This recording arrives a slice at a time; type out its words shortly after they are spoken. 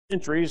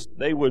centuries,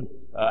 they would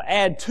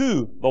add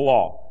to the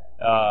law.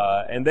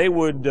 And they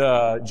would,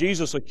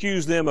 Jesus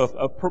accused them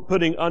of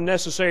putting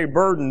unnecessary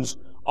burdens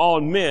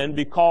on men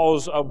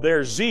because of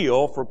their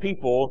zeal for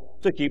people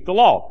to keep the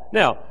law.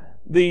 Now,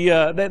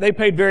 they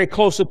paid very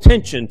close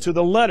attention to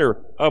the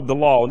letter of the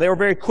law, and they were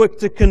very quick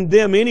to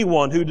condemn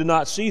anyone who did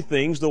not see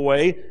things the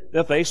way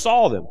that they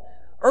saw them.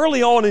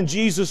 Early on in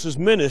Jesus'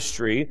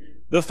 ministry,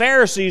 the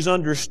Pharisees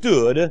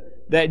understood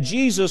that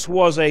Jesus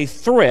was a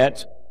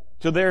threat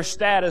to their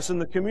status in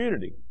the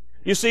community.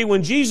 You see,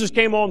 when Jesus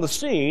came on the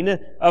scene,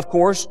 of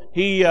course,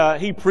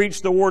 he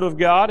preached the Word of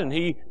God, and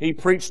he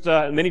preached,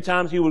 many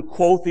times he would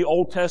quote the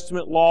Old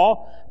Testament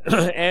law,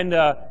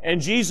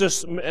 and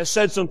Jesus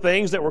said some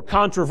things that were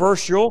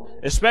controversial,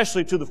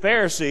 especially to the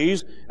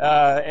Pharisees,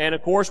 and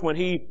of course, when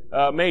he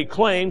made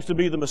claims to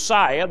be the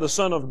Messiah, the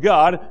Son of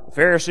God, the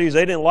Pharisees,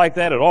 they didn't like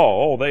that at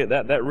all.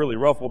 That really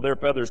ruffled their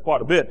feathers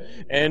quite a bit,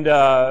 and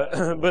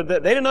but they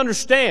didn't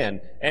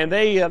understand, and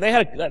they had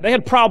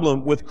a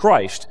problem with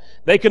Christ.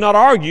 They could not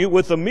argue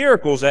with the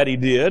miracles that he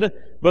did,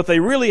 but they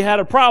really had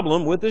a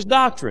problem with his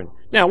doctrine.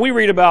 Now, we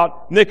read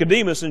about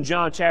Nicodemus in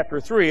John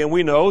chapter 3, and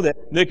we know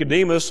that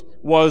Nicodemus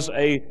was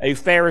a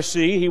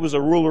Pharisee. He was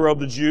a ruler of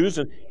the Jews,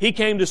 and he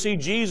came to see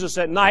Jesus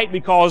at night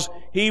because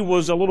he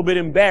was a little bit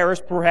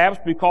embarrassed, perhaps,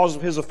 because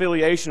of his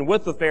affiliation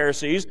with the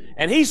Pharisees.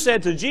 And he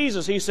said to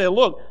Jesus, he said,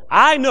 "Look,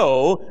 I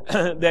know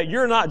that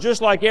you're not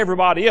just like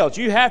everybody else.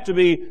 You have to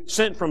be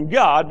sent from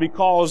God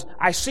because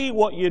I see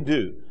what you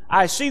do.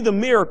 I see the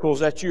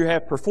miracles that you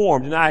have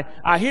performed, and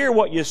I hear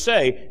what you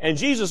say. And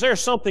Jesus, there's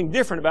something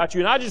different about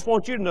you, and I just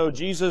want you to know,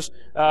 Jesus,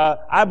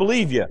 I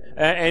believe you."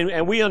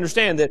 And we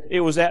understand that it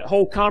was that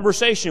whole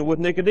conversation with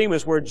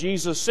Nicodemus where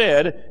Jesus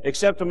said,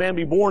 "Except a man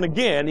be born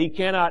again, he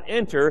cannot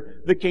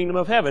enter the kingdom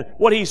of heaven."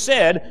 What he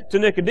said to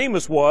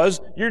Nicodemus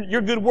was,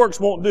 your good works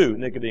won't do,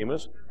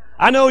 Nicodemus.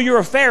 I know you're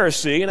a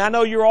Pharisee, and I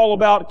know you're all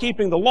about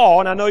keeping the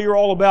law, and I know you're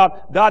all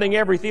about dotting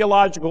every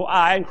theological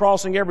I and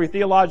crossing every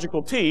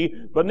theological T,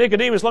 but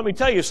Nicodemus, let me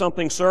tell you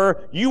something,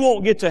 sir. You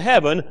won't get to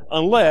heaven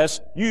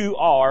unless you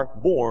are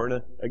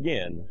born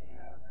again.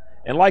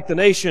 And like the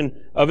nation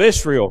of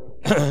Israel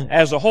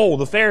as a whole,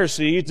 the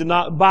Pharisees did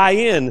not buy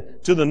in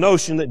to the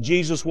notion that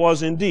Jesus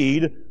was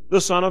indeed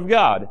the Son of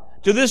God.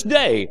 To this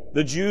day,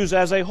 the Jews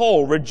as a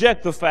whole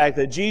reject the fact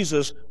that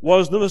Jesus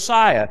was the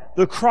Messiah,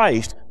 the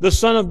Christ, the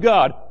Son of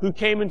God, who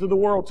came into the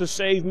world to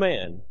save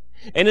man.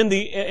 And in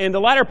the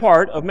latter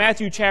part of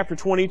Matthew chapter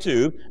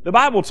 22, the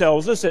Bible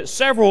tells us that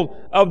several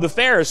of the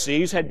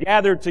Pharisees had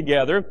gathered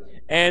together,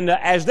 and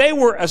as they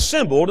were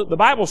assembled, the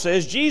Bible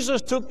says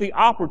Jesus took the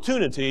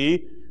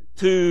opportunity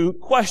to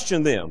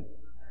question them.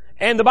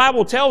 And the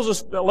Bible tells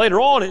us that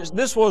later on,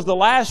 this was the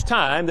last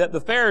time that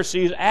the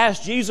Pharisees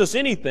asked Jesus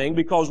anything,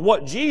 because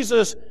what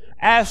Jesus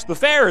asked the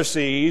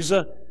Pharisees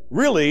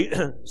really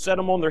set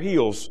them on their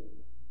heels.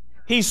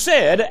 He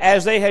said,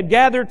 as they had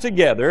gathered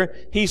together,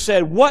 he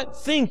said, "What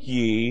think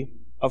ye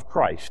of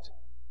Christ?"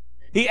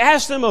 He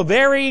asked them a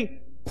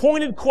very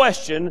pointed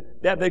question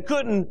that they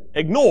couldn't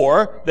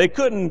ignore. They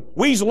couldn't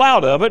weasel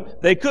out of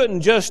it. They couldn't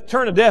just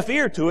turn a deaf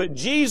ear to it.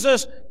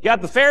 Jesus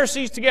got the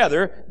Pharisees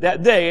together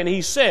that day, and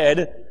he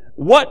said,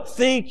 "What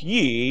think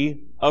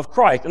ye of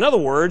Christ?" In other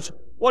words,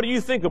 what do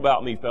you think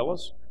about me,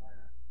 fellas?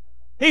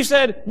 He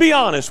said, be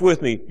honest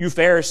with me, you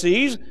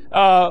Pharisees.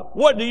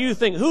 What do you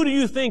think? Who do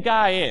you think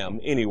I am,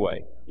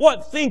 anyway?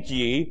 What think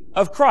ye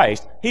of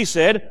Christ? He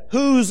said,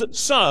 whose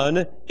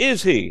son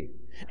is he?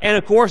 And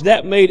of course,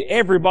 that made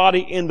everybody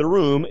in the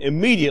room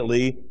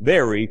immediately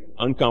very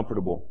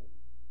uncomfortable.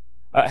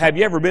 Have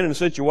you ever been in a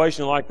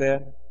situation like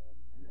that?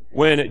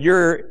 When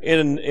you're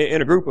in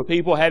a group of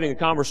people having a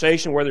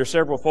conversation where there's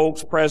several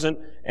folks present,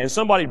 and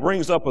somebody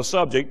brings up a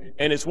subject,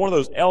 and it's one of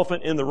those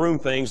elephant in the room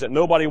things that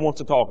nobody wants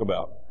to talk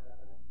about.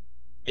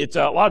 It's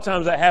a lot of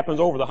times that happens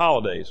over the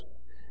holidays.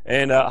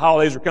 And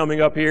holidays are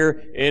coming up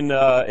here in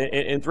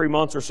 3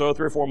 months or so,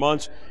 3 or 4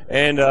 months,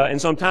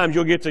 and sometimes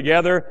you'll get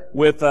together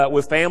with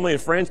family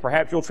and friends.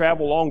 Perhaps you'll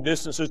travel long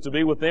distances to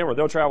be with them, or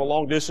they'll travel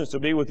long distance to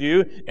be with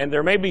you. And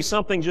there may be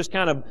something just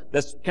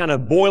that's kind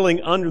of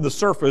boiling under the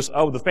surface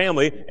of the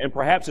family, and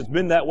perhaps it's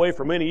been that way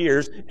for many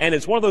years. And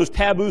it's one of those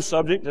taboo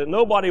subjects that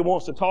nobody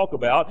wants to talk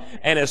about.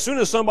 And as soon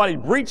as somebody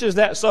breaches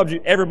that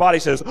subject, everybody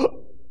says,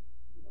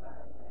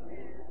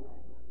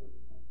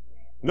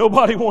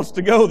 nobody wants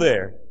to go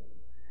there.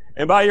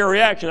 And by your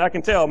reaction, I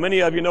can tell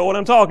many of you know what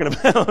I'm talking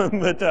about.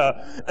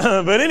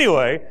 But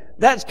anyway,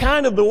 that's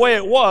kind of the way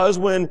it was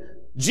when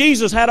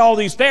Jesus had all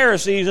these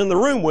Pharisees in the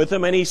room with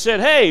him, and he said,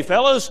 "Hey,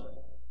 fellas,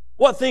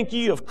 what think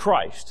ye of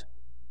Christ?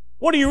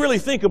 What do you really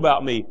think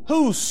about me?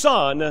 Whose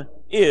son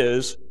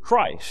is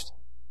Christ?"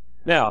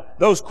 Now,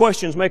 those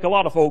questions make a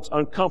lot of folks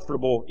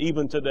uncomfortable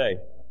even today.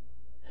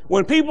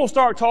 When people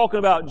start talking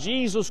about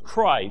Jesus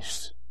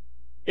Christ,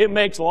 it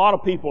makes a lot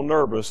of people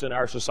nervous in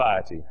our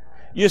society.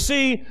 You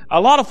see, a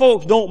lot of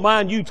folks don't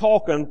mind you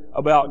talking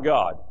about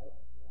God.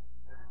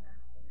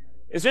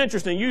 It's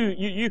interesting.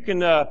 You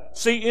can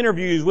see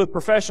interviews with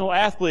professional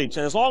athletes,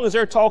 and as long as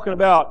they're talking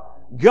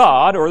about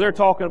God, or they're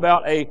talking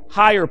about a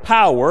higher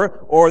power,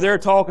 or they're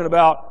talking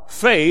about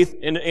faith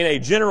in a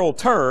general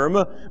term,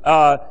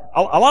 a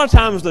lot of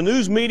times the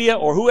news media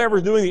or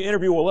whoever's doing the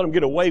interview will let them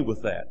get away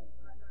with that.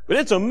 But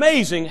it's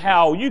amazing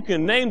how you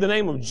can name the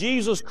name of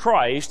Jesus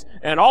Christ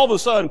and all of a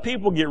sudden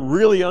people get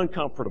really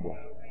uncomfortable.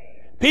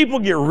 People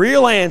get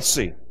real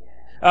antsy.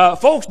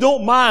 Folks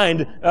don't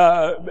mind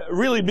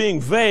really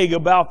being vague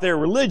about their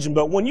religion,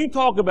 but when you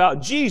talk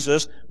about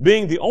Jesus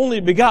being the only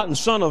begotten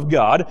Son of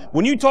God,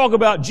 when you talk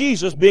about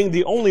Jesus being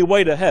the only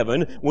way to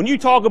heaven, when you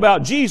talk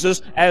about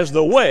Jesus as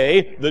the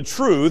way, the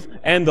truth,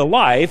 and the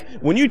life,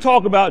 when you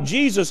talk about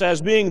Jesus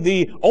as being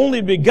the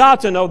only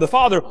begotten of the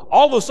Father,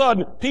 all of a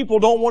sudden people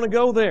don't want to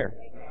go there.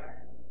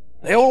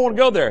 They don't want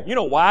to go there. You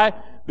know why?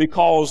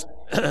 Because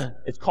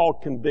it's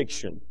called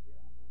conviction.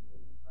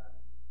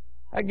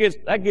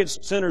 That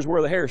gets sinners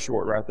where the hair's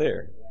short right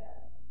there.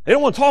 They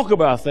don't want to talk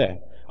about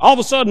that. All of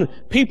a sudden,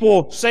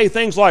 people say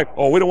things like,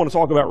 oh, we don't want to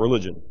talk about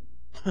religion.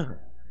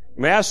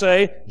 May I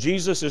say,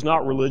 Jesus is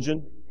not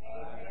religion.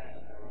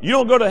 You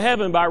don't go to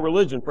heaven by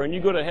religion, friend.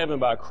 You go to heaven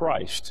by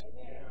Christ.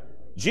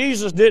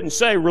 Jesus didn't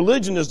say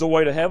religion is the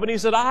way to heaven. He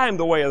said, I am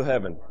the way of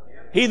heaven.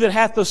 He that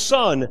hath the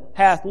Son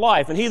hath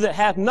life, and he that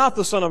hath not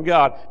the Son of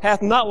God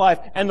hath not life.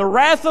 And the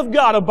wrath of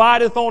God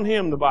abideth on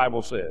him, the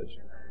Bible says.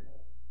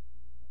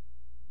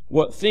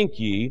 What think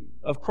ye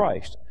of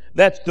Christ?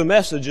 That's the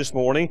message this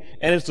morning,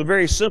 and it's a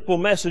very simple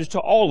message to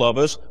all of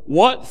us.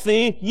 What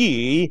think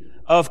ye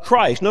of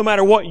Christ? No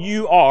matter what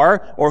you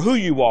are or who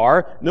you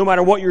are, no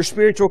matter what your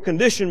spiritual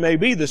condition may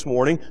be this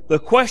morning, the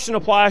question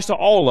applies to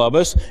all of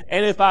us.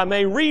 And if I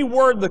may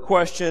reword the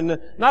question,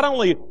 not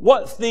only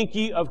what think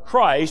ye of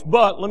Christ,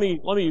 but let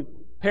me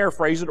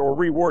paraphrase it or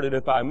reword it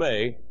if I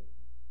may.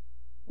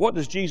 What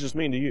does Jesus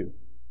mean to you?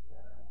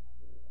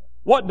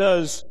 What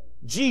does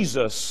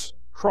Jesus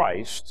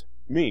Christ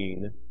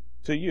mean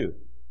to you?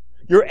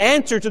 Your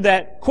answer to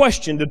that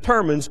question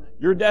determines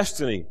your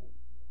destiny.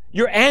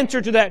 Your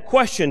answer to that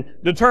question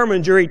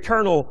determines your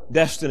eternal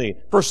destiny.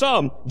 For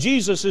some,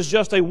 Jesus is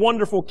just a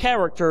wonderful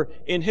character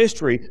in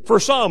history. For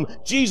some,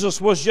 Jesus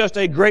was just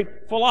a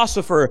great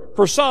philosopher.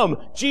 For some,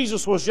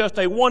 Jesus was just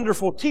a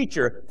wonderful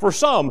teacher. For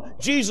some,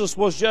 Jesus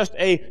was just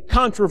a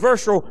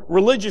controversial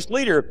religious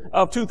leader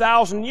of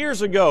 2,000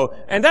 years ago.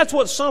 And that's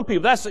what some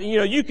people,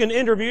 you can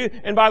interview,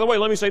 and by the way,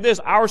 let me say this,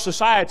 our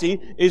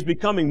society is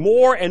becoming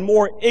more and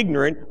more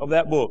ignorant of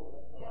that book.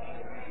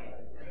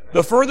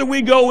 The further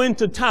we go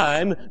into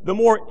time, the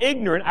more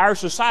ignorant our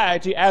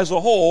society as a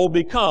whole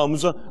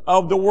becomes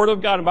of the Word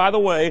of God. And by the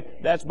way,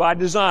 that's by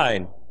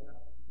design.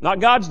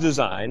 Not God's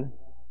design.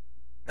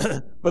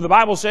 But the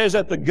Bible says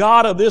that the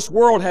God of this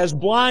world has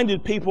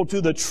blinded people to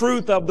the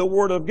truth of the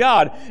Word of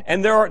God.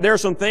 And there are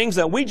some things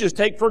that we just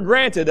take for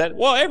granted that,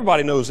 well,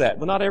 everybody knows that,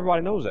 but not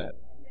everybody knows that.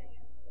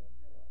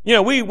 You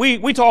know,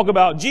 we talk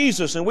about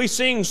Jesus and we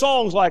sing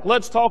songs like,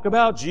 let's talk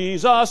about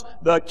Jesus.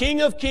 The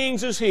King of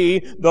Kings is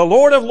He, the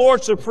Lord of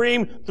Lords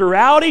supreme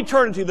throughout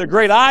eternity, the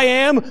great I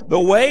am, the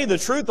way, the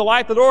truth, the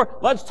light, the door.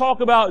 Let's talk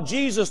about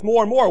Jesus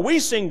more and more. We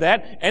sing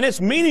that and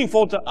it's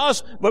meaningful to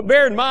us, but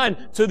bear in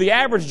mind, to the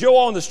average Joe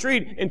on the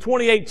street in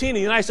 2018 in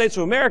the United States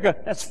of America,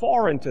 that's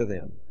foreign to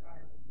them.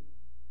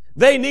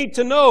 They need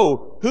to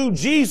know who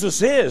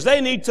Jesus is. They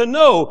need to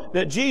know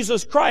that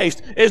Jesus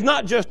Christ is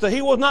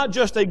He was not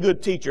just a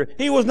good teacher.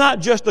 He was not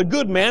just a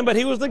good man, but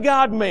He was the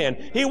God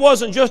man. He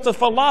wasn't just a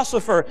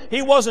philosopher.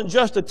 He wasn't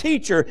just a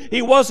teacher.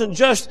 He wasn't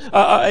just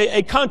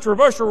a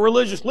controversial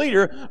religious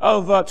leader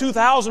of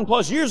 2,000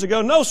 plus years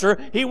ago. No, sir.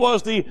 He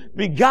was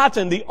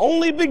the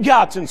only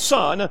begotten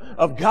Son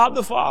of God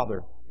the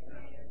Father.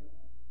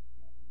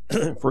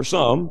 For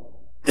some,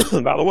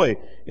 by the way,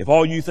 if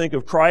all you think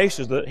of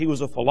Christ is that He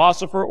was a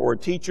philosopher or a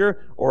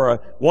teacher or a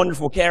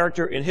wonderful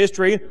character in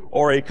history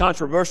or a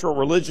controversial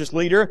religious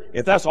leader,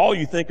 if that's all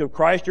you think of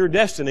Christ, your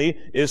destiny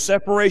is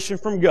separation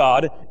from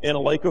God in a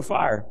lake of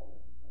fire.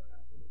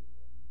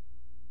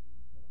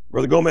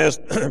 Brother Gomez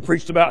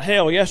preached about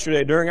hell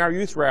yesterday during our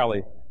youth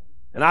rally.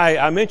 And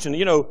I mentioned,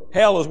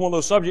 hell is one of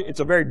those subjects,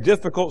 it's a very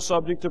difficult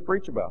subject to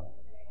preach about.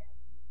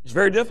 It's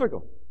very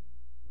difficult.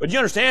 But you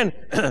understand,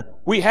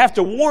 we have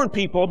to warn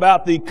people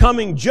about the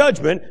coming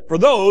judgment for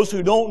those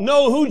who don't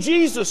know who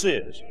Jesus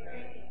is.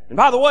 And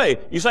by the way,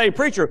 you say,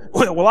 preacher,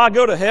 will I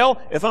go to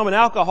hell if I'm an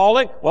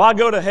alcoholic? Will I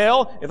go to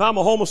hell if I'm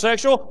a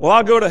homosexual? Will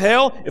I go to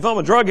hell if I'm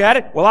a drug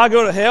addict? Will I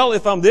go to hell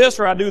if I'm this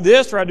or I do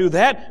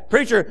that?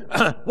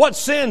 Preacher, what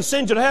sin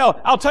sends you to hell?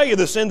 I'll tell you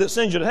the sin that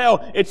sends you to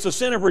hell. It's the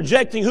sin of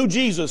rejecting who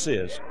Jesus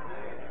is.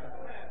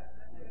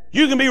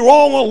 You can be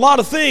wrong on a lot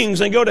of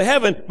things and go to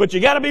heaven, but you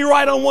got to be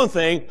right on one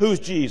thing. Who's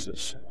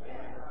Jesus?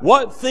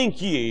 What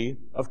think ye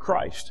of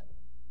Christ?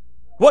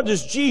 What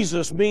does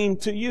Jesus mean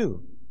to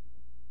you?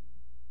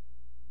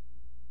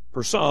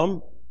 For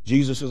some,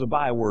 Jesus is a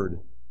byword.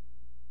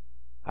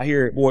 I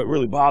hear it, boy, it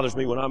really bothers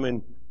me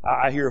when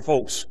I hear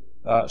folks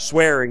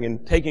swearing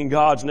and taking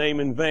God's name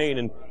in vain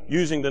and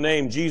using the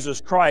name Jesus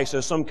Christ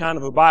as some kind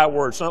of a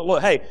byword. So,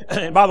 look, hey,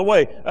 and by the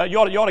way, you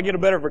ought to get a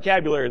better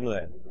vocabulary than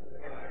that.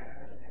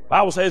 The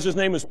Bible says His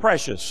name is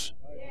precious.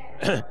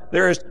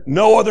 There is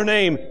no other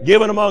name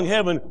given among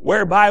heaven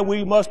whereby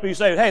we must be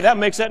saved. Hey, that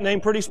makes that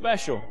name pretty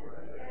special.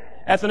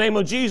 At the name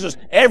of Jesus,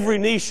 every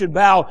knee should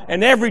bow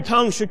and every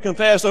tongue should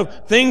confess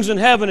of things in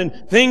heaven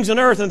and things in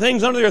earth and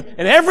things under the earth.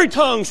 And every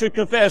tongue should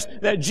confess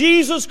that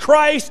Jesus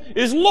Christ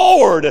is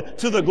Lord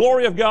to the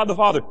glory of God the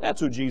Father.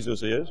 That's who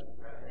Jesus is.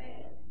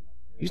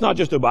 He's not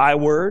just a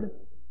byword.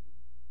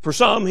 For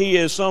some, He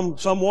is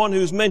someone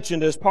who's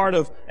mentioned as part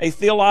of a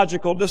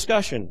theological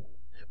discussion.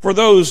 For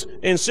those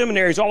in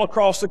seminaries all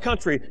across the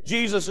country,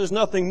 Jesus is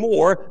nothing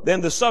more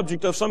than the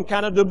subject of some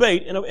kind of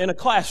debate in a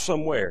class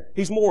somewhere.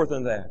 He's more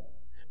than that.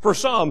 For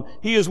some,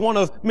 He is one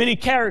of many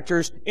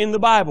characters in the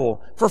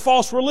Bible. For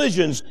false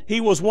religions,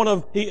 He was one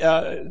of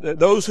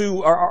those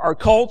who are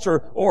cults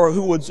or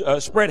who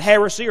would spread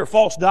heresy or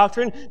false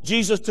doctrine.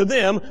 Jesus to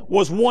them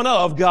was one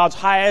of God's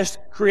highest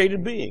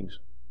created beings.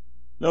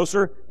 No,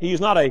 sir, He is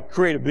not a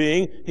created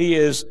being. He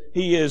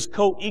is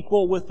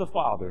co-equal with the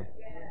Father.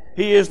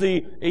 He is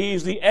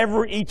the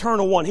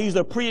ever-eternal one. He's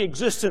the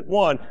pre-existent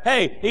one.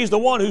 Hey, He's the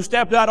one who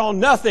stepped out on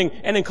nothing.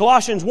 And in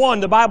Colossians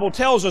 1, the Bible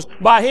tells us,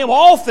 by Him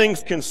all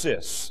things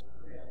consist.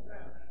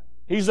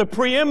 He's the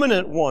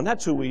preeminent one.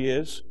 That's who He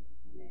is.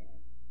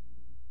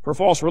 For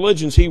false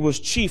religions, He was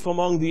chief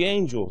among the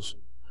angels.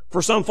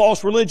 For some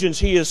false religions,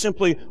 He is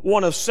simply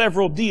one of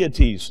several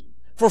deities.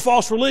 For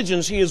false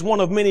religions, He is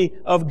one of many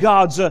of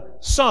God's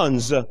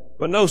sons.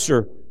 But no,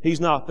 sir, He's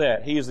not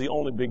that. He is the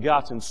only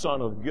begotten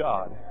Son of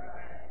God.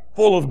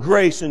 Full of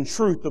grace and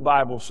truth, the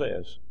Bible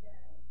says.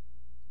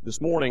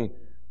 This morning,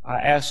 I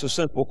asked a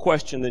simple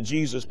question that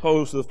Jesus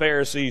posed to the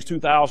Pharisees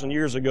 2,000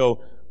 years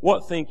ago.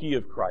 What think ye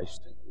of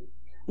Christ?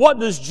 What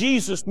does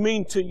Jesus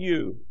mean to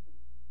you?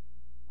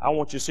 I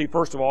want you to see,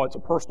 first of all, it's a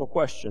personal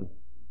question.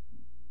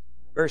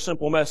 Very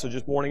simple message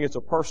this morning. It's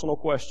a personal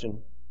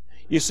question.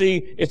 You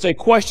see, it's a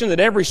question that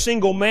every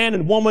single man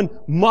and woman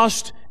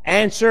must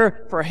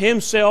answer for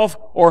himself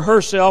or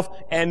herself,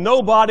 and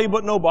nobody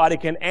but nobody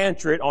can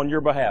answer it on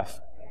your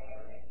behalf.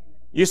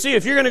 You see,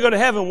 if you're going to go to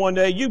heaven one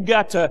day, you've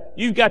got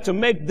to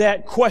make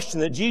that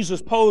question that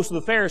Jesus posed to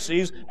the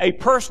Pharisees a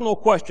personal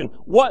question.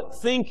 What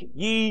think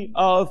ye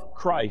of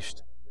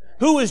Christ?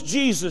 Who is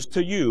Jesus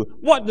to you?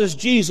 What does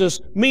Jesus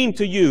mean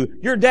to you?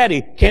 Your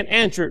daddy can't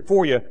answer it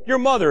for you. Your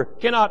mother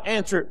cannot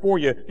answer it for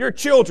you. Your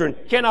children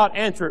cannot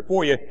answer it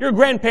for you. Your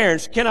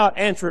grandparents cannot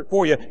answer it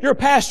for you. Your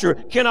pastor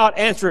cannot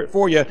answer it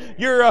for you.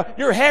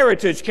 Your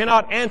heritage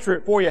cannot answer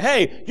it for you.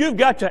 Hey, you've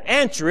got to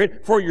answer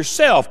it for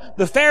yourself.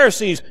 The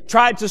Pharisees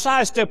tried to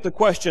sidestep the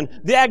question.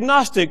 The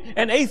agnostic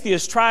and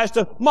atheist tries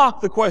to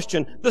mock the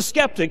question. The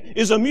skeptic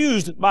is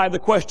amused by the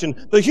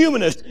question. The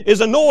humanist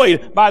is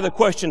annoyed by the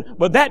question.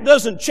 But that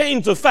doesn't change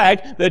the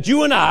fact that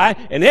you and I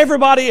and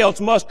everybody else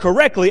must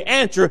correctly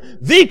answer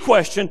the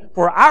question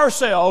for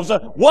ourselves.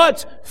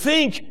 What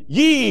think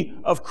ye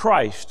of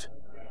Christ?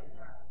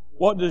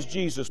 What does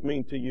Jesus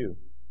mean to you?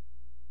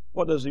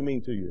 What does He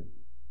mean to you?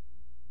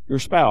 Your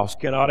spouse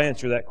cannot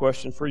answer that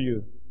question for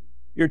you.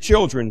 Your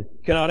children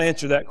cannot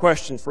answer that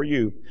question for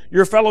you.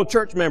 Your fellow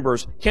church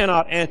members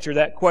cannot answer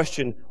that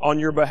question on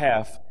your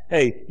behalf.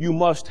 Hey, you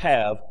must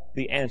have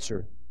the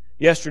answer.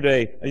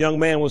 Yesterday, a young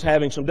man was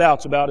having some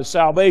doubts about his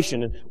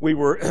salvation, and we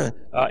were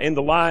in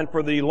the line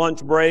for the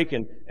lunch break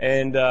and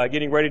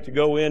getting ready to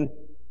go in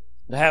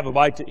to have a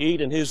bite to eat.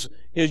 And his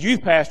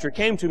youth pastor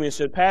came to me and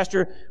said,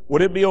 "Pastor,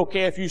 would it be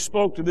okay if you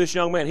spoke to this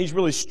young man? He's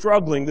really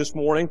struggling this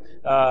morning.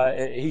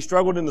 He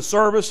struggled in the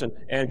service,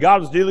 and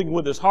God was dealing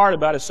with his heart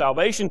about his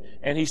salvation,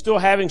 and he's still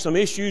having some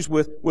issues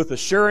with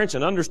assurance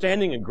and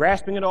understanding and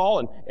grasping it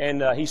all,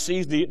 and he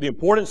sees the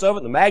importance of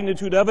it, the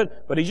magnitude of it,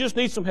 but he just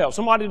needs some help,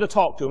 somebody to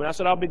talk to him." And I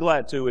said, "I'll be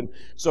glad to." And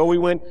so we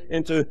went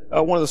into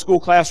one of the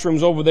school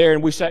classrooms over there,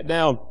 and we sat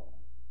down.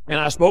 And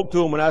I spoke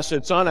to him and I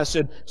said, "Son," I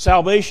said,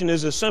 "salvation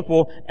is as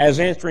simple as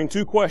answering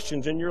two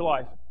questions in your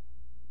life.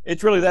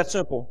 It's really that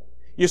simple.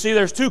 You see,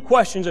 there's two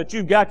questions that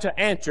you've got to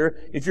answer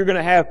if you're going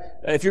to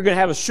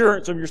have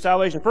assurance of your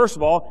salvation. First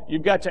of all,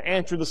 you've got to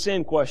answer the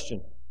sin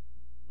question.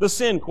 The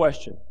sin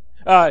question.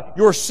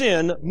 Your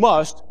sin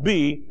must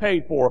be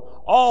paid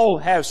for. All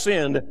have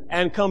sinned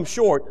and come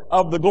short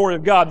of the glory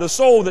of God. The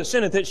soul that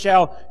sinneth, it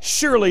shall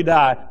surely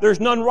die. There's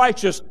none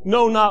righteous,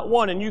 no, not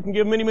one. And you can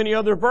give many, many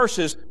other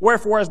verses.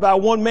 Wherefore, as by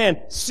one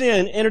man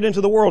sin entered into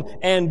the world,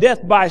 and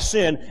death by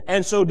sin,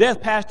 and so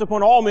death passed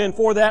upon all men,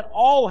 for that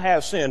all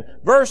have sinned.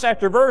 Verse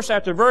after verse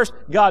after verse,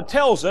 God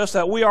tells us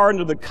that we are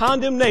under the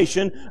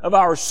condemnation of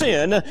our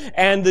sin,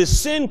 and the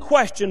sin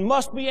question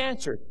must be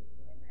answered.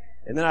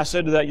 And then I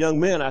said to that young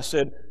man, I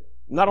said,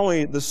 not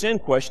only the sin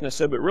question, I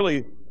said, but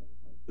really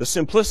the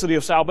simplicity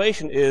of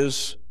salvation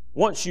is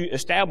once you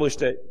establish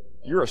that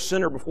you're a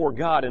sinner before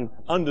God and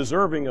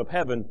undeserving of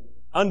heaven,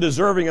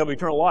 undeserving of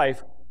eternal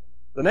life,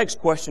 the next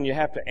question you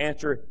have to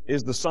answer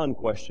is the Son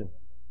question.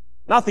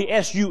 Not the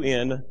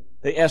S-U-N,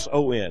 the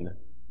S-O-N.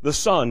 The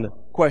Son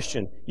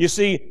question. You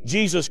see,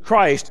 Jesus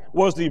Christ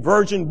was the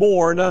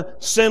virgin-born,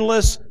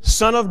 sinless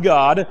Son of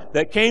God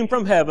that came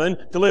from heaven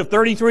to live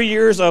 33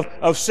 years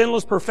of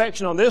sinless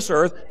perfection on this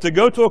earth, to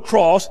go to a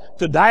cross,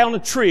 to die on a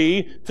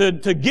tree,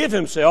 to give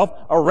Himself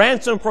a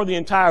ransom for the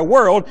entire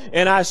world.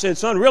 And I said,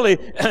 son, really,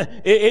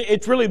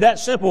 it's really that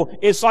simple.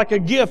 It's like a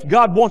gift.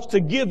 God wants to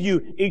give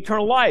you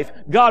eternal life.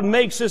 God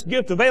makes this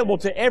gift available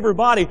to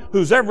everybody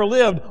who's ever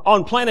lived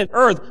on planet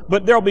Earth,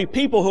 but there'll be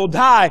people who'll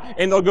die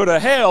and they'll go to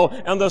hell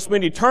and they'll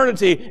spend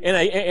eternity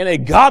in a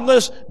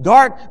godless,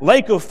 dark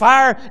lake of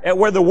fire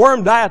where the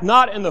worm dieth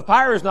not and the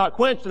fire is not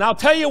quenched. And I'll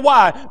tell you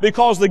why.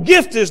 Because the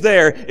gift is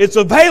there. It's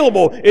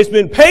available. It's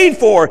been paid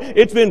for.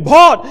 It's been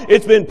bought.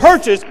 It's been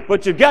purchased.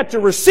 But you've got to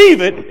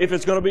receive it if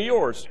it's going to be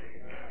yours.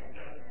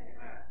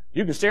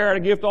 You can stare at a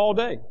gift all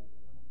day.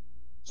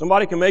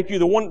 Somebody can make you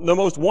the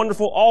most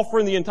wonderful offer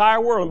in the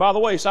entire world. And by the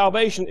way,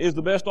 salvation is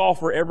the best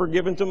offer ever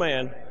given to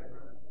man.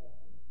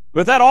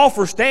 But that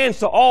offer stands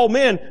to all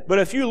men. But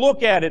if you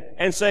look at it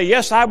and say,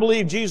 yes, I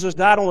believe Jesus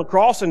died on the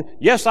cross, and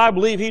yes, I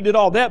believe He did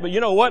all that, but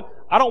you know what?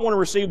 I don't want to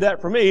receive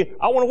that for me.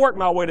 I want to work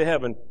my way to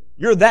heaven.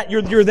 You're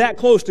that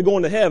close to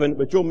going to heaven,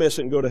 but you'll miss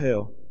it and go to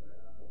hell.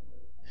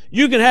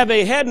 You can have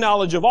a head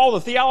knowledge of all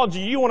the theology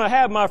you want to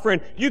have, my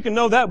friend. You can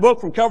know that book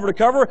from cover to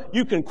cover.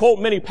 You can quote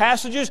many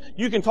passages.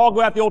 You can talk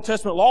about the Old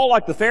Testament law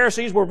like the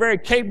Pharisees were very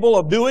capable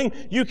of doing.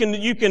 You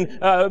can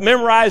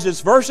memorize its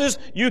verses.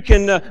 You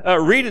can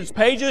read its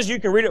pages. You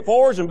can read it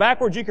forwards and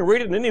backwards. You can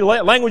read it in any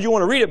language you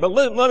want to read it. But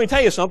let me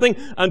tell you something.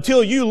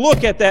 Until you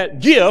look at that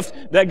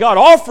gift that God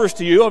offers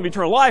to you of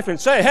eternal life and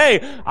say,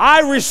 hey,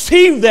 I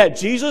received that,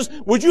 Jesus.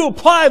 Would you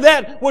apply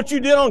that, what you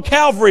did on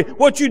Calvary,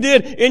 what you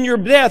did in your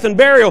death and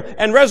burial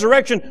and resurrection?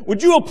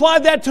 Would you apply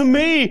that to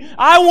me?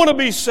 I want to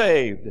be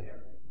saved.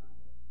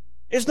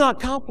 It's not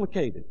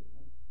complicated.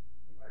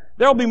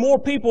 There'll be more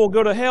people who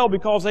go to hell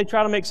because they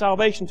try to make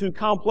salvation too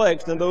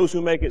complex than those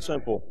who make it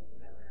simple.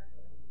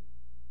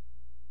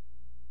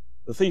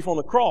 The thief on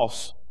the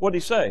cross, what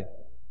did he say?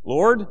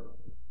 Lord,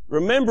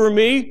 remember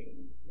me.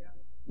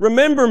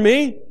 Remember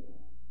me.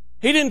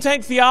 He didn't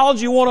take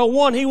Theology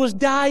 101. He was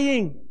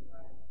dying.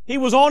 He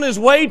was on His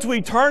way to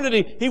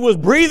eternity. He was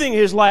breathing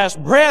His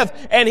last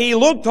breath, and He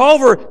looked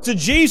over to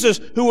Jesus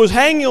who was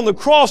hanging on the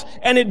cross,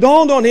 and it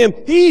dawned on Him,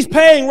 He's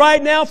paying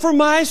right now for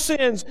my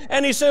sins.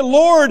 And He said,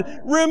 Lord,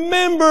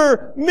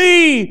 remember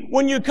me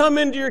when you come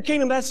into your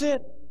kingdom. That's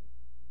it.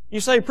 You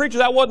say, preacher,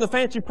 that wasn't a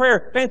fancy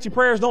prayer. Fancy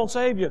prayers don't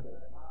save you.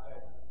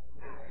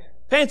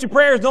 Fancy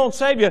prayers don't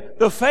save you.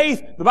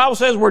 The Bible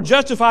says we're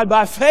justified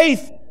by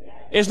faith.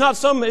 It's not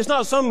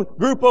some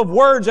group of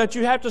words that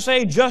you have to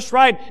say just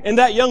right. And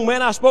that young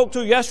man I spoke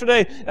to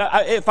yesterday,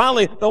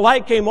 finally the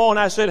light came on.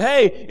 I said,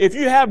 hey, if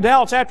you have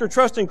doubts after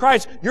trusting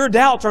Christ, your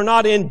doubts are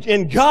not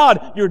in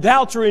God. Your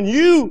doubts are in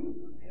you.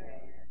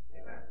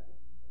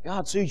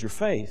 God sees your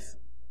faith.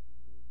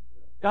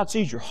 God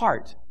sees your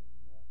heart.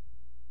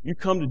 You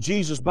come to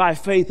Jesus by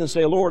faith and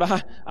say, Lord,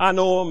 I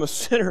know I'm a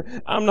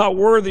sinner. I'm not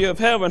worthy of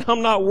heaven.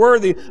 I'm not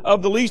worthy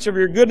of the least of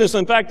your goodness.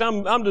 In fact,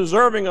 I'm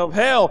deserving of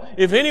hell.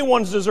 If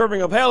anyone's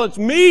deserving of hell, it's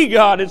me,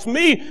 God. It's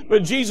me.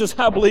 But Jesus,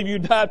 I believe you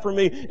died for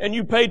me and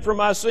you paid for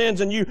my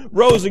sins and you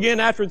rose again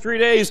after 3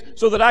 days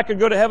so that I could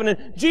go to heaven.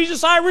 And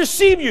Jesus, I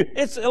receive you.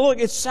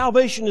 It's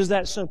salvation is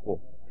that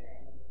simple.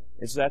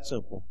 It's that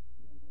simple.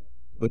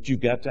 But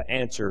you've got to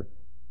answer.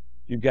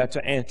 You've got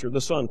to answer the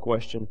Son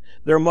question.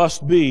 There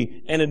must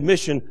be an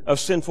admission of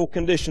sinful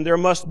condition. There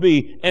must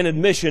be an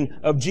admission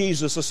of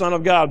Jesus, the Son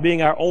of God,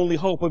 being our only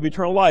hope of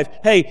eternal life.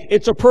 Hey,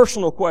 it's a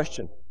personal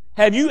question.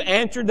 Have you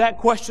answered that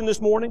question this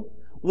morning?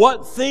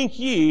 What think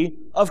ye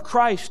of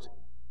Christ?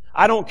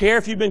 I don't care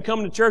if you've been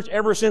coming to church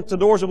ever since the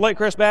doors of Lake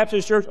Crest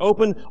Baptist Church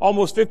opened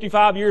almost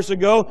 55 years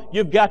ago.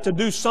 You've got to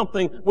do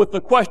something with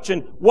the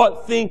question,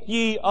 what think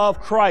ye of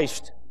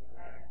Christ?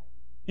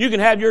 You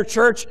can have your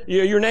church,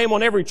 your name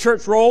on every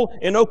church roll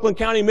in Oakland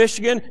County,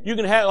 Michigan. You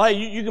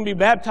can be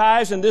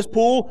baptized in this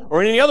pool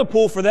or any other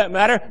pool for that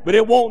matter, but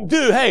it won't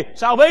do. Hey,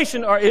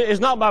 salvation is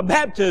not by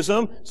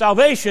baptism.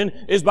 Salvation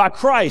is by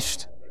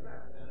Christ.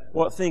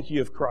 What think ye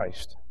of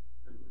Christ?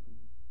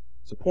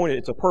 It's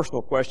a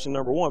personal question,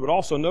 number one, but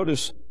also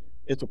notice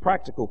it's a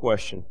practical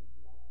question.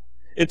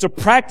 It's a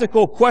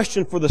practical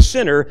question for the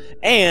sinner,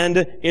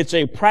 and it's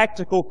a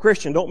practical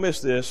Christian. Don't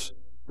miss this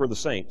for the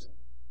saint.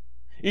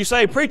 You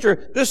say,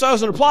 preacher, this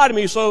doesn't apply to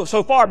me so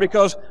far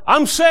because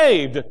I'm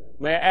saved.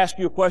 May I ask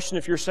you a question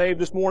if you're saved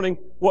this morning?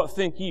 What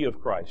think ye of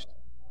Christ?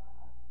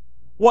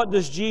 What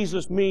does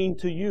Jesus mean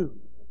to you?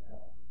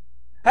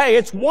 Hey,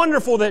 it's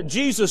wonderful that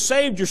Jesus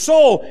saved your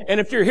soul. And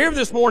if you're here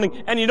this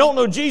morning and you don't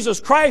know Jesus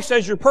Christ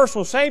as your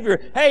personal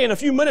Savior, hey, in a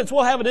few minutes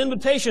we'll have an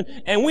invitation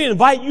and we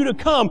invite you to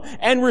come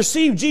and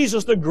receive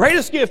Jesus. The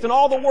greatest gift in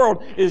all the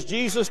world is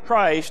Jesus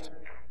Christ.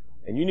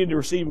 And you need to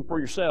receive Him for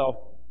yourself.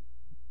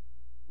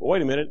 But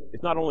wait a minute,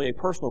 it's not only a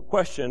personal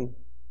question,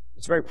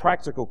 it's a very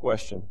practical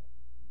question.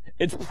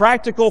 It's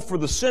practical for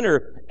the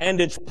sinner,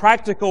 and it's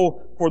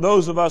practical for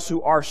those of us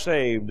who are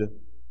saved. You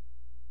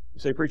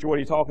say, preacher, what are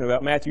you talking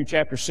about? Matthew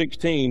chapter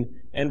 16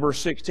 and verse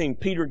 16.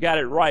 Peter got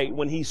it right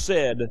when he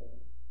said,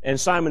 And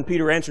Simon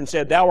Peter answered and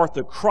said, Thou art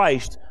the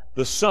Christ,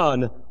 the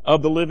Son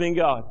of the living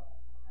God.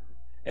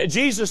 And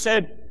Jesus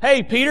said,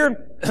 Hey,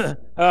 Peter,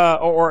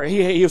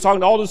 he was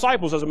talking to all the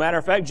disciples, as a matter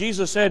of fact.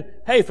 Jesus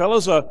said, Hey,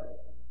 fellas,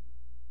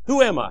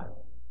 who am I?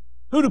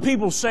 Who do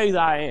people say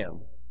that I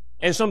am?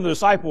 And some of the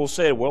disciples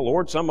said, Well,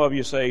 Lord, some of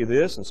you say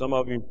this, and some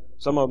of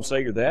them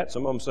say you're that.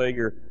 Some of them say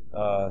you're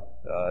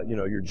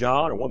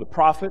John or one of the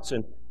prophets.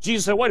 And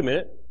Jesus said, Wait a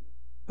minute.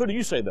 Who do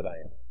you say that I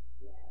am?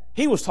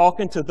 He was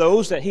talking to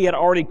those that He had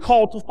already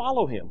called to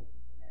follow Him.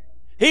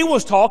 He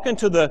was talking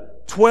to the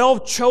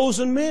 12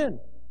 chosen men.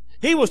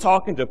 He was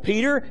talking to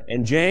Peter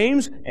and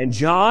James and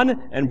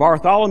John and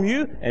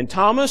Bartholomew and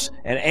Thomas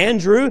and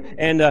Andrew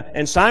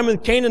and Simon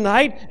the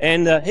Canaanite.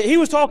 And he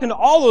was talking to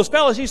all those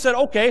fellas. He said,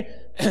 okay,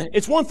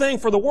 it's one thing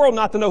for the world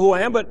not to know who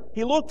I am, but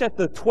he looked at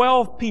the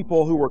 12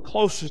 people who were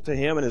closest to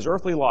him in his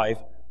earthly life,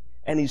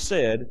 and he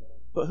said,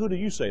 but who do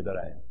you say that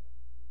I am?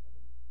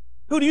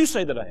 Who do you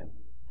say that I am?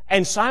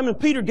 And Simon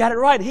Peter got it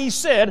right. He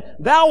said,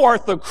 Thou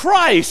art the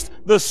Christ,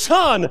 the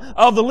Son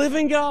of the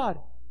living God.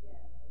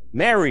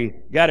 Mary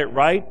got it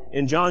right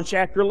in John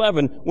chapter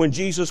 11 when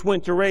Jesus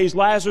went to raise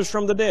Lazarus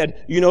from the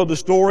dead. You know the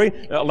story.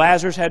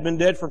 Lazarus had been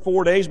dead for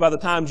 4 days by the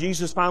time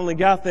Jesus finally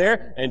got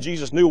there, and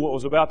Jesus knew what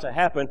was about to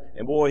happen,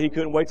 and boy, He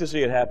couldn't wait to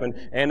see it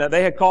happen. And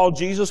they had called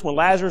Jesus when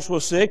Lazarus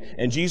was sick,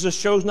 and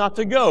Jesus chose not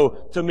to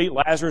go to meet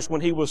Lazarus when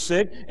he was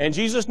sick, and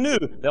Jesus knew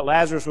that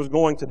Lazarus was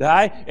going to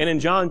die. And in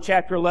John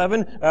chapter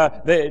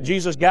 11,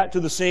 Jesus got to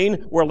the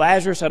scene where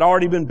Lazarus had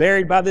already been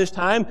buried by this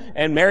time,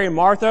 and Mary and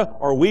Martha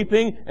are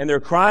weeping, and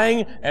they're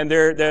crying, and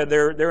they're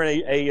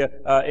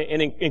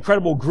in an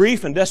incredible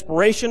grief and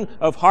desperation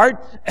of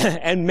heart.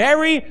 And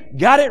Mary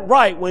got it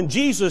right when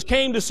Jesus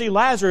came to see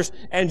Lazarus,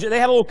 and they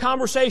had a little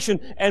conversation,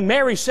 and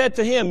Mary said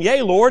to him,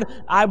 Yea, Lord,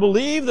 I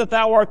believe that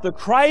Thou art the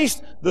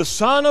Christ, the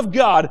Son of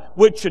God,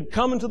 which should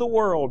come into the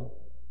world.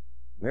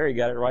 Mary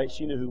got it right.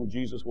 She knew who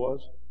Jesus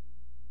was.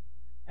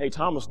 Hey,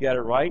 Thomas got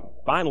it right.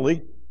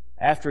 Finally,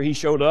 after he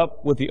showed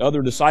up with the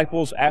other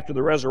disciples after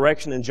the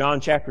resurrection in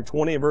John chapter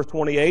 20 and verse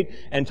 28,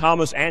 and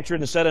Thomas answered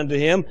and said unto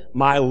him,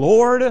 My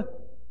Lord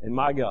and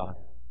my God.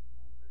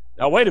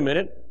 Now wait a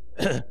minute.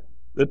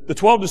 The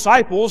 12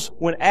 disciples,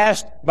 when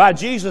asked by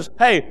Jesus,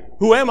 Hey,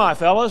 who am I,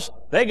 fellas?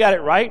 They got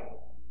it right.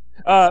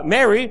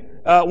 Mary,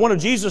 one of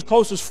Jesus'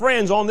 closest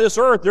friends on this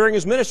earth during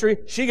His ministry,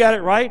 she got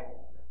it right.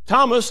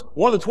 Thomas,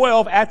 one of the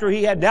 12, after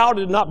he had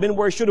doubted and not been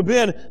where he should have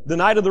been the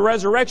night of the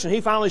resurrection,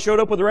 he finally showed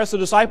up with the rest of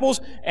the disciples,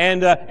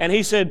 and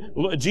he said,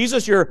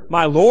 Jesus, you're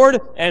my Lord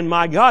and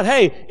my God.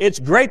 Hey, it's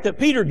great that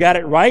Peter got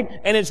it right,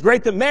 and it's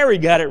great that Mary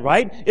got it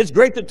right. It's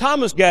great that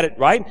Thomas got it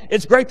right.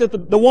 It's great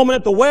that the woman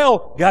at the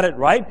well got it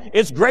right.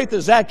 It's great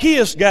that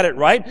Zacchaeus got it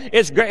right.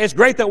 It's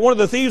great that one of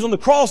the thieves on the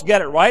cross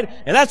got it right.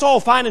 And that's all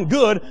fine and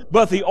good,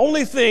 but the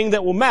only thing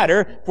that will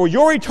matter for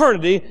your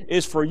eternity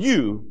is for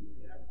you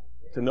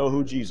to know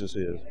who Jesus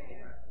is.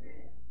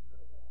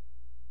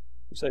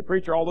 You say,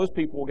 Preacher, all those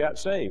people got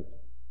saved.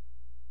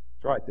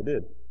 That's right, they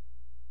did.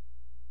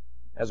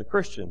 As a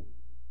Christian,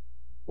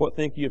 what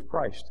think ye of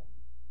Christ?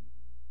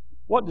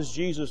 What does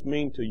Jesus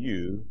mean to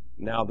you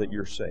now that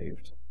you're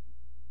saved?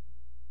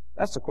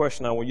 That's the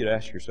question I want you to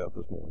ask yourself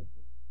this morning.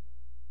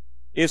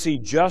 Is He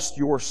just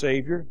your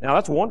Savior? Now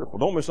that's wonderful.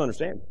 Don't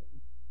misunderstand me.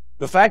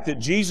 The fact that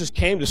Jesus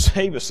came to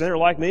save a sinner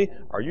like me,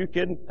 are you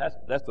kidding? That's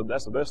the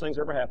best thing's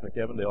ever happened to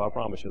Kevin Dale, I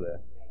promise you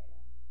that.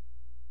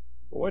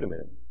 But wait a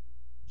minute.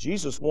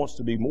 Jesus wants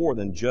to be more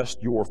than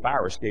just your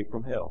fire escape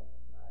from hell.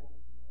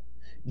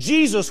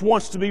 Jesus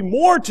wants to be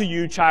more to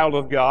you, child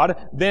of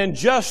God, than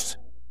just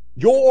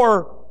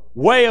your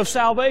way of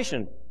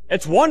salvation.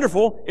 It's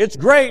wonderful, it's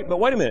great, but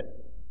wait a minute.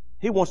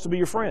 He wants to be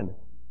your friend.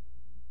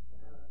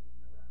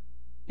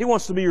 He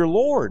wants to be your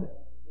Lord.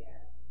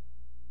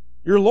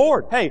 Your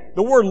Lord. Hey,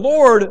 the word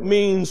Lord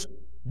means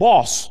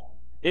boss.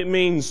 It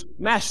means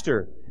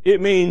master.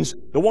 It means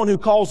the one who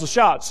calls the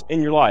shots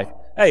in your life.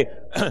 Hey,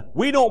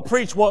 we don't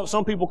preach what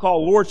some people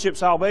call lordship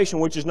salvation,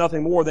 which is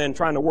nothing more than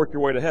trying to work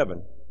your way to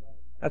heaven.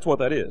 That's what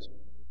that is.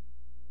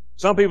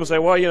 Some people say,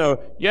 well, you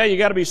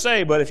got to be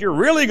saved, but if you're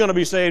really going to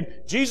be saved,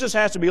 Jesus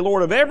has to be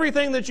Lord of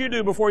everything that you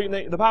do before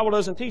you. The Bible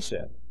doesn't teach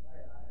that.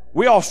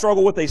 We all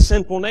struggle with a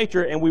sinful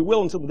nature, and we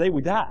will until the day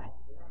we die.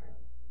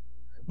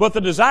 But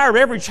the desire of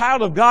every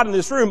child of God in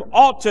this room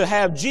ought to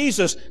have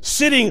Jesus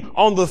sitting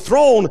on the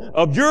throne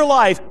of your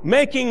life,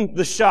 making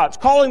the shots,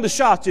 calling the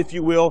shots, if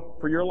you will,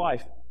 for your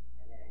life.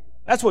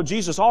 That's what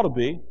Jesus ought to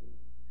be.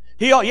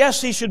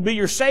 Yes, He should be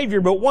your Savior,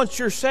 but once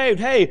you're saved,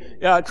 hey,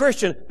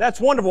 Christian,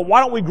 that's wonderful. Why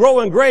don't we grow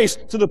in grace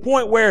to the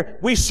point where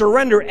we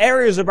surrender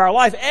areas of our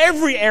life,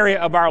 every area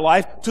of our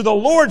life, to the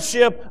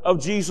Lordship of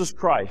Jesus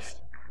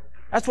Christ?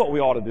 That's what we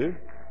ought to do.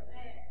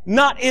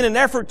 Not in an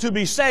effort to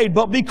be saved,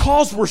 but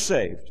because we're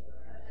saved.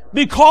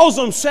 Because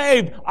I'm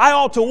saved, I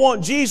ought to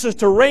want Jesus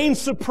to reign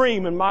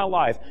supreme in my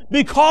life.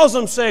 Because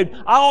I'm saved,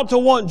 I ought to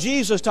want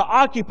Jesus to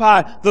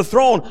occupy the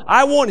throne.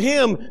 I want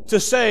Him to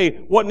say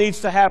what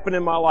needs to happen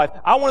in my life.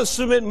 I want to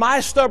submit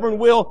my stubborn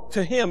will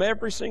to Him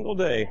every single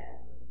day.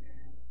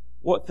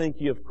 What think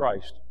ye of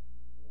Christ?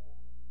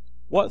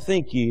 What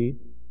think ye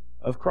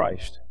of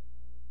Christ?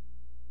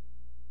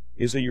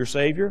 Is He your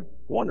Savior?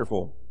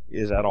 Wonderful.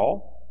 Is that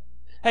all?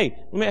 Hey,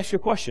 let me ask you a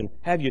question.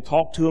 Have you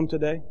talked to Him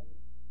today?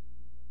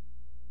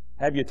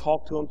 Have you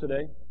talked to Him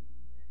today?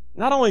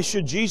 Not only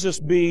should Jesus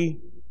be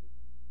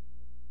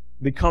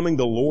becoming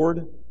the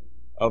Lord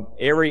of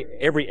every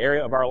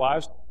area of our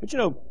lives, but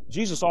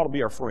Jesus ought to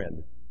be our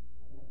friend.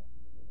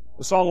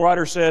 The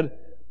songwriter said,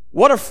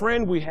 "What a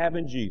friend we have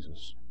in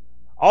Jesus.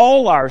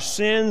 All our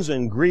sins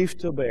and grief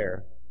to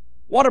bear.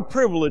 What a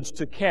privilege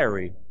to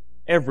carry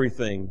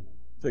everything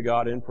to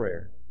God in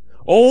prayer.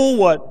 Oh,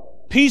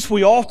 what peace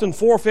we often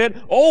forfeit.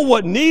 Oh,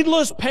 what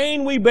needless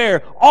pain we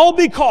bear. All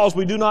because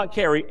we do not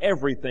carry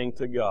everything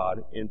to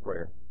God in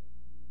prayer."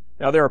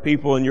 Now, there are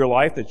people in your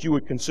life that you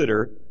would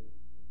consider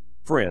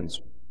friends.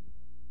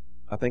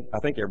 I think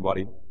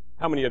everybody.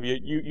 How many of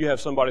you have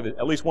somebody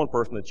at least one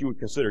person that you would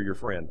consider your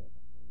friend?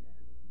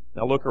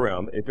 Now look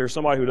around. If there's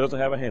somebody who doesn't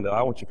have a hand up,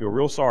 I want you to feel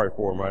real sorry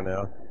for them right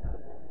now.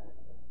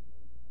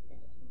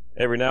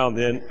 Every now and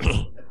then,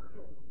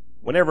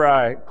 whenever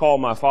I call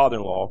my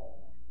father-in-law,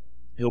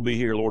 he'll be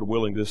here, Lord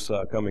willing, this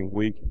coming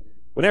week.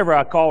 Whenever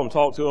I call and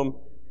talk to him,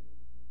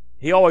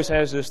 he always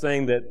has this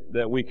thing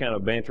that we kind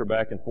of banter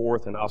back and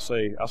forth, and I'll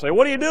say,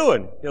 "What are you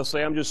doing?" He'll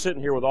say, "I'm just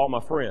sitting here with all my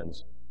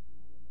friends."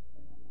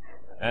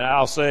 And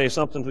I'll say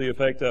something to the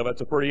effect of,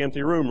 "It's a pretty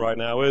empty room right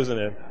now, isn't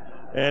it?"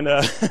 And,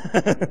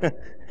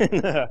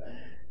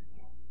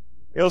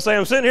 he'll say,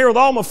 "I'm sitting here with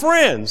all my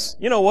friends."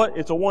 You know what?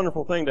 It's a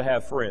wonderful thing to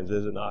have friends,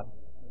 is it not?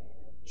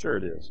 Sure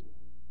it is.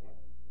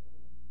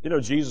 You know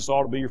Jesus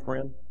ought to be your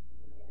friend?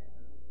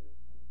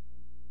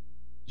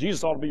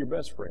 Jesus ought to be your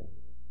best friend.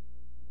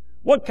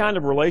 What kind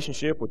of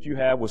relationship would you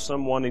have with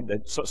somebody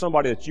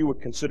that you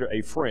would consider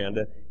a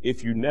friend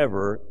if you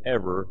never,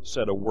 ever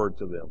said a word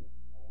to them?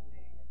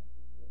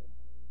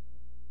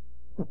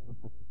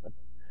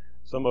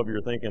 Some of you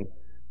are thinking,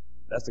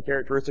 that's the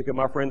characteristic of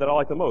my friend that I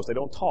like the most. They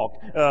don't talk.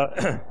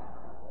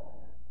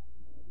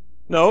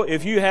 No,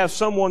 if you have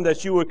someone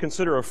that you would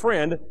consider a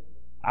friend,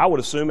 I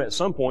would assume at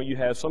some point you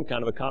have some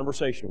kind of a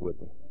conversation with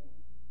them.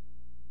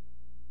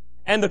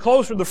 And the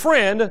closer the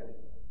friend,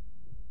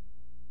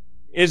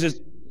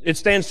 it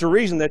stands to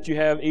reason that you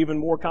have even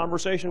more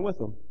conversation with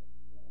them.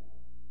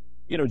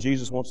 You know,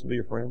 Jesus wants to be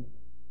your friend.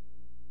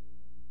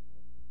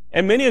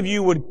 And many of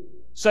you would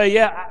say,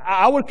 "Yeah,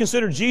 I would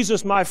consider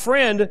Jesus my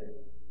friend,"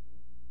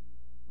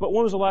 but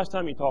when was the last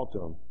time you talked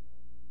to Him?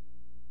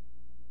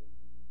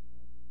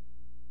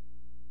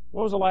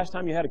 When was the last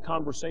time you had a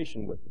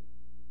conversation with Him?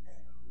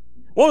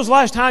 When was the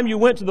last time you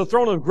went to the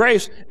throne of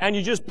grace and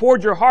you just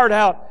poured your heart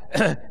out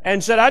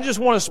and said, "I just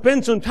want to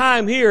spend some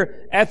time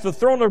here at the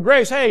throne of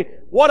grace"? Hey,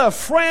 what a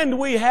friend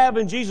we have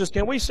in Jesus.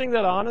 Can we sing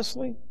that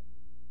honestly?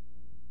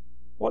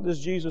 What does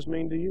Jesus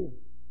mean to you?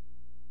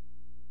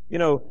 You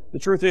know, the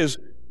truth is,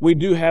 we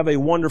do have a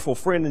wonderful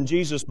friend in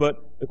Jesus,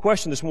 but the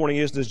question this morning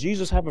is, does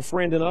Jesus have a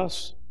friend in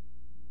us?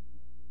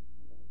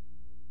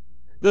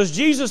 Does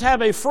Jesus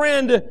have a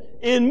friend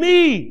in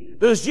me?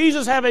 Does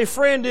Jesus have a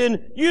friend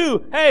in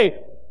you?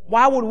 Hey,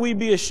 why would we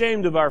be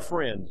ashamed of our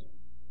friends?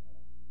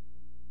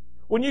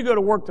 When you go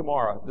to work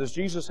tomorrow, does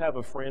Jesus have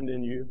a friend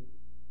in you?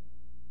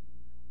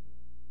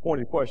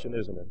 Pointed question,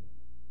 isn't it?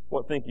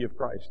 What think you of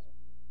Christ?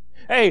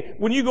 Hey,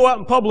 when you go out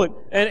in public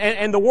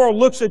and the world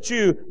looks at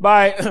you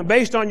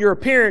based on your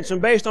appearance and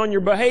based on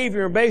your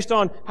behavior and based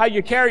on how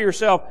you carry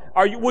yourself,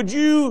 would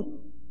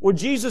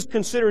Jesus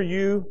consider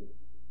you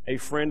a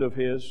friend of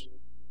His?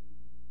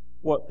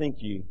 What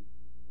think ye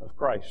of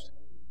Christ?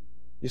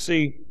 You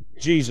see,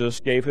 Jesus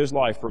gave His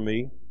life for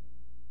me.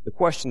 The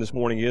question this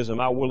morning is, am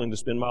I willing to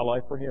spend my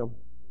life for Him?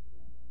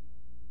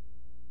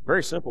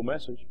 Very simple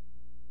message.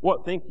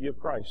 What think ye of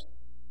Christ?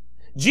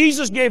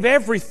 Jesus gave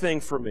everything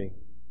for me.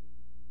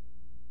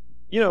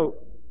 You know,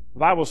 the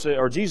Bible said,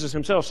 or Jesus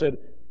Himself said,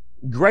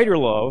 "Greater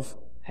love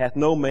hath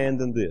no man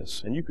than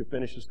this." And you could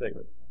finish the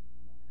statement.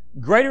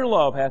 "Greater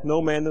love hath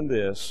no man than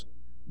this,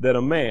 that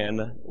a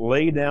man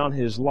lay down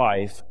his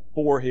life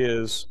for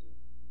his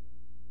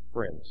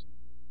friends."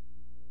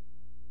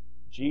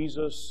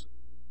 Jesus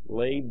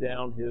laid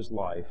down His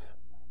life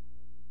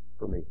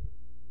for me.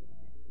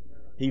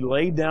 He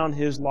laid down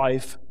His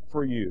life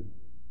for you.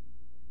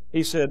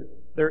 He said,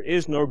 there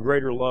is no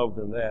greater love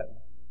than that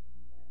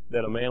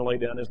a man lay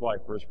down his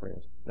life for his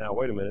friends. Now,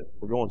 wait a minute.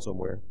 We're going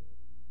somewhere.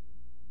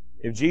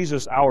 If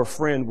Jesus, our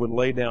friend, would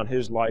lay down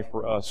His life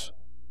for us,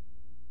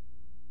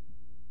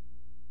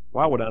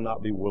 why would I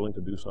not be willing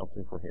to do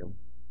something for Him?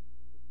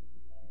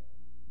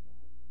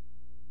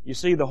 You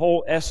see, the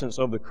whole essence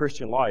of the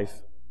Christian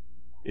life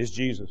is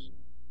Jesus.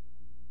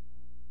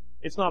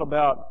 It's not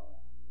about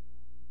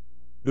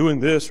doing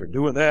this or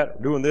doing that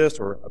or doing this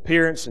or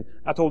appearance. And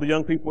I told the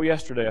young people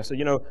yesterday, I said,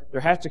 you know,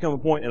 there has to come a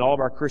point in all of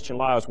our Christian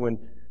lives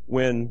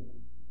when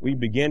we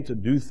begin to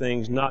do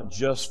things not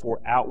just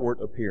for outward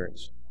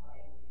appearance.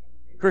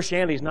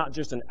 Christianity is not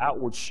just an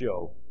outward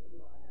show.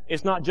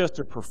 It's not just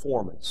a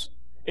performance.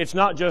 It's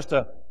not just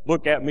a,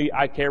 look at me,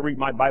 I carry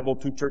my Bible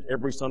to church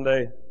every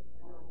Sunday.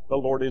 The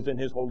Lord is in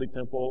His holy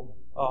temple.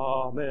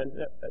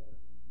 Amen.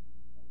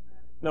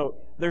 No,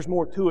 there's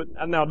more to it.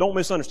 Now, don't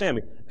misunderstand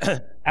me.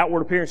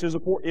 Outward appearance is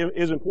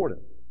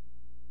important.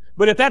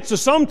 But if that's the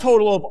sum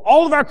total of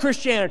all of our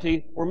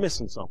Christianity, we're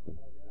missing something.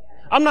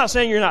 I'm not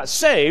saying you're not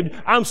saved.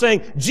 I'm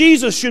saying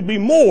Jesus should be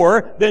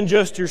more than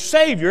just your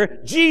Savior.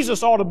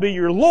 Jesus ought to be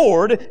your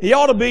Lord. He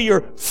ought to be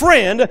your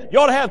friend. You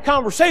ought to have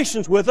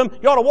conversations with Him.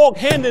 You ought to walk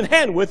hand in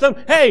hand with Him.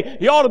 Hey,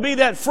 you ought to be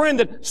that friend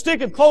that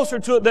sticketh closer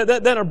to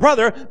it than a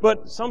brother.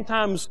 But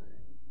sometimes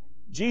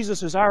He's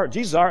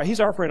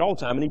our friend all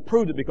the time, and He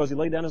proved it because He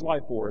laid down His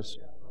life for us.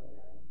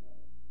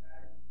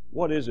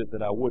 What is it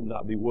that I would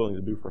not be willing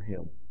to do for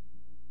Him?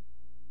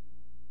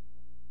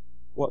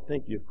 What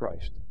think ye of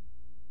Christ?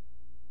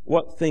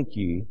 What think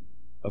ye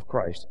of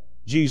Christ?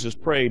 Jesus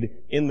prayed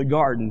in the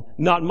garden,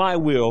 not my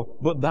will,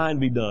 but thine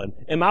be done.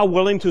 Am I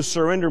willing to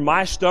surrender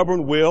my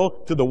stubborn will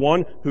to the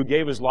one who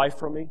gave His life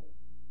for me?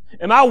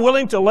 Am I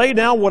willing to lay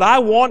down what I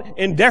want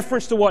in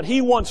deference to what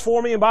He wants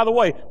for me? And by the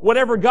way,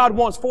 whatever God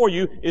wants for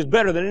you is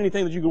better than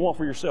anything that you could want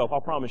for yourself.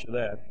 I'll promise you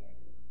that.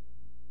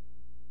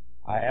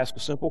 I ask a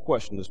simple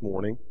question this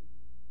morning.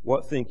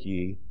 What think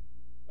ye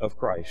of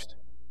Christ?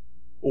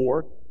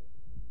 Or,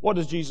 what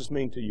does Jesus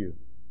mean to you?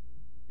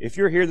 If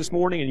you're here this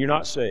morning and you're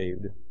not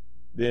saved,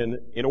 then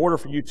in order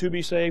for you to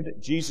be saved,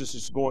 Jesus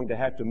is going to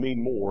have to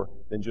mean more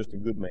than just a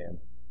good man.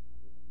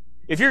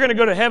 If you're going to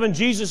go to heaven,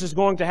 Jesus is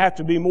going to have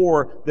to be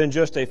more than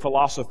just a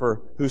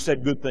philosopher who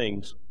said good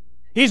things.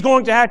 He's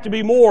going to have to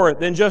be more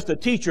than just a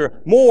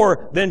teacher,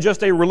 more than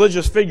just a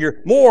religious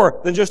figure,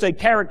 more than just a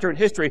character in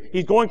history.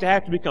 He's going to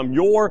have to become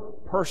your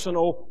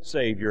personal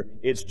Savior.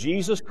 It's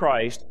Jesus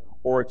Christ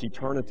or it's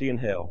eternity in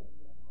hell.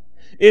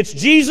 It's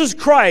Jesus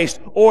Christ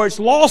or it's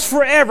lost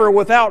forever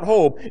without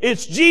hope.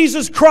 It's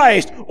Jesus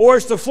Christ or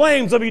it's the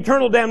flames of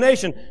eternal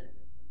damnation.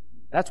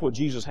 That's what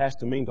Jesus has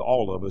to mean to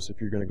all of us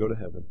if you're going to go to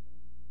heaven.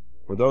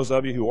 For those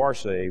of you who are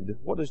saved,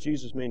 what does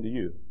Jesus mean to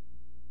you?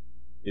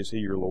 Is He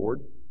your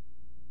Lord?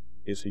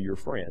 Is He your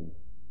friend?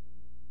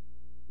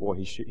 Boy,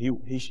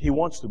 He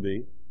wants to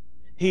be.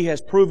 He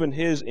has proven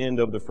His end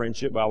of the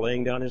friendship by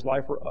laying down His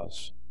life for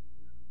us.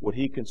 Would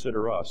He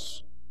consider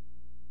us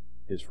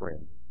His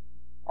friend?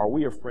 Are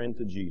we a friend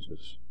to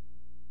Jesus?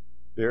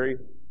 Very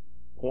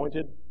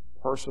pointed,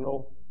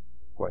 personal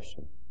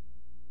question.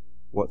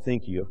 What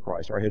think ye of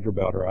Christ? Our heads are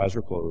bowed, our eyes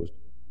are closed.